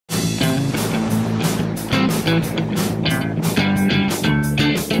I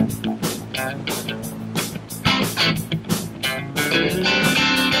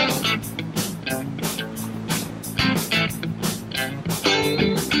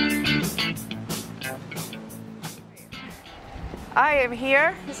am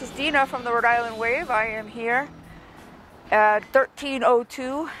here. This is Dina from the Rhode Island Wave. I am here at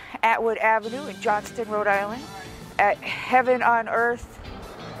 1302 Atwood Avenue in Johnston, Rhode Island, at Heaven on Earth.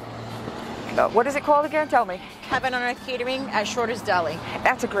 What is it called again? Tell me. Heaven on Earth Catering at Schroder's Deli.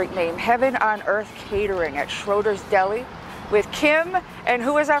 That's a great name. Heaven on Earth Catering at Schroder's Deli with Kim. And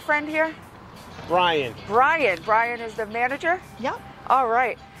who is our friend here? Brian. Brian is the manager? Yep. All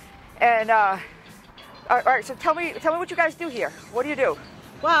right. And all right, so tell me what you guys do here. What do you do?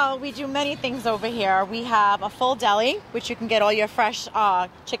 Well, we do many things over here. We have a full deli, which you can get all your fresh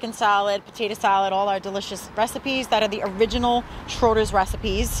chicken salad, potato salad, all our delicious recipes that are the original Schroder's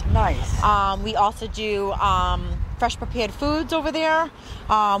recipes. Nice. We also do fresh prepared foods over there.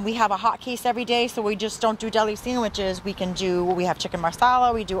 We have a hot case every day, so we just don't do deli sandwiches. We have chicken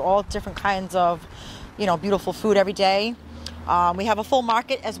marsala. We do all different kinds of, beautiful food every day. We have a full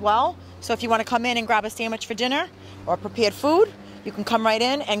market as well. So if you want to come in and grab a sandwich for dinner or prepared food, you can come right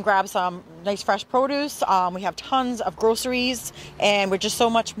in and grab some nice fresh produce. We have tons of groceries, and we're just so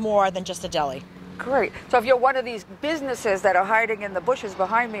much more than just a deli. Great. So if you're one of these businesses that are hiding in the bushes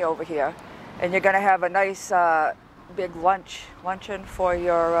behind me over here, and you're going to have a nice big luncheon for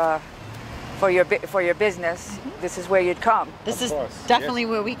your business, this is where you'd come. This is definitely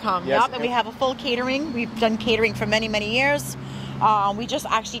where we come. Yes. Yep. And we have a full catering. We've done catering for many, many years. We just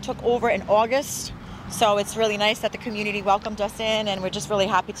actually took over in August, so it's really nice that the community welcomed us in, and we're just really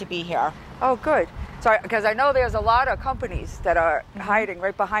happy to be here. Oh, good. So, because I know there's a lot of companies that are hiding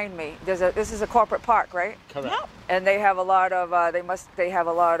right behind me. This is a corporate park, right? Correct. Yep. And they have a lot of.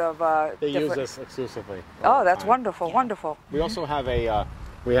 They use us exclusively. Oh, that's wonderful, wonderful. We also have a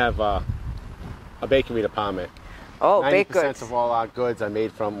bakery department. Oh, baked 90% goods. of all our goods are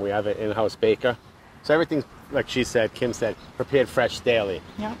made from. We have an in-house baker, so everything's, like Kim said, prepared fresh daily.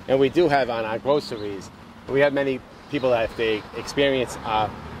 Yeah. And we do have on our groceries. We have many people that if they experience our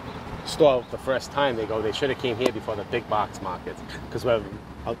store the first time, they should have came here before the big box markets, because we're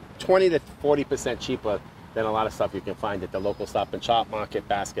 20 to 40% cheaper than a lot of stuff you can find at the local Stop and Shop market,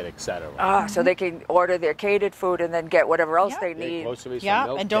 basket, etc. So they can order their catered food and then get whatever else they need. Groceries, Yeah,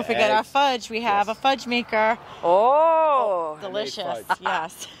 milk, and don't forget our fudge. We have a fudge maker. Oh, delicious! fudge.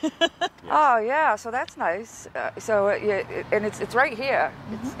 Yes. Oh yeah, so that's nice. And it's right here,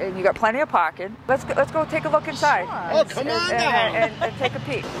 and you got plenty of parking. Let's go take a look inside. Sure. Oh, come on down. And take a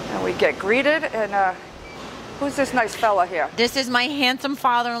peek. And we get greeted. And who's this nice fella here? This is my handsome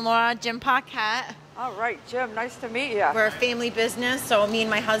father-in-law, Jim Paquette. All right, Jim. Nice to meet you. We're a family business, so me and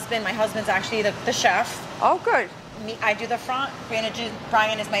my husband's actually the chef. Oh, good. I do the front,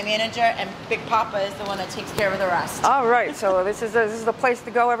 Brian is my manager, and Big Papa is the one that takes care of the rest. All right, so this is the place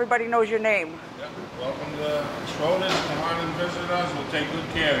to go. Everybody knows your name. Yep. Welcome to Schroder's. Come on and visit us. We'll take good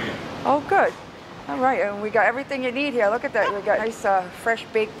care of you. Oh, good. All right, and we got everything you need here. Look at that. We got nice fresh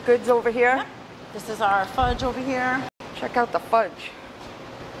baked goods over here. Yep. This is our fudge over here. Check out the fudge.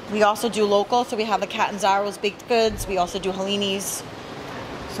 We also do local, so we have the Catanzaro's baked goods. We also do Hellini's,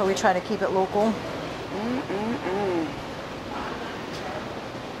 so we try to keep it local.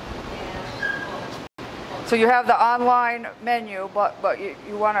 So you have the online menu, but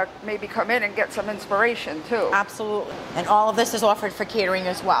you want to maybe come in and get some inspiration too. Absolutely. And all of this is offered for catering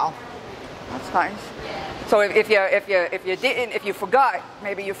as well. That's nice. So if you forgot,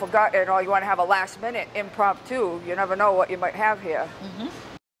 maybe you forgot, and you want to have a last minute impromptu, you never know what you might have here.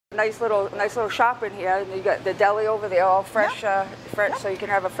 Nice little shop in here, and you got the deli over there, all fresh, so you can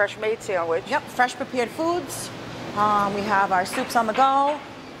have a fresh made sandwich. Yep, fresh prepared foods. We have our soups on the go.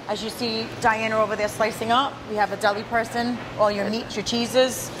 As you see Diana over there slicing up, we have a deli person, all your meats, your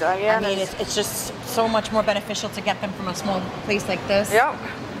cheeses. Diana's. I mean, it's just so much more beneficial to get them from a small place like this. Yep.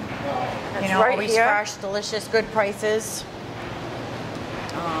 Right always here. Fresh, delicious, good prices.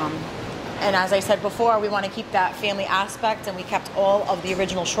 And as I said before, we want to keep that family aspect, and we kept all of the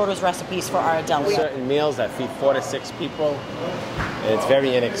original Schroder's recipes for our deli. Certain meals that feed 4 to 6 people, and it's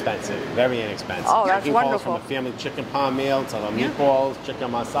very inexpensive. Very inexpensive. Oh, that's Everything falls wonderful. From a family chicken palm meal to the meatballs,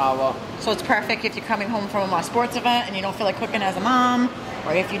 chicken masala. So it's perfect if you're coming home from a sports event and you don't feel like cooking as a mom,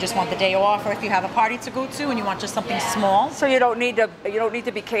 or if you just want the day off, or if you have a party to go to and you want just something small. So you don't need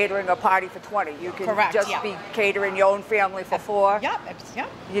to be catering a party for 20. You can be catering your own family for 4. Yep.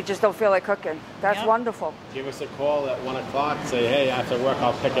 You just don't feel like cooking. That's wonderful. Give us a call at 1 o'clock. Say, hey, after work,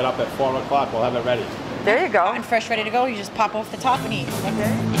 I'll pick it up at 4 o'clock. We'll have it ready. There you go. And fresh, ready to go. You just pop off the top and eat.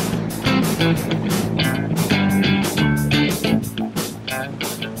 Okay.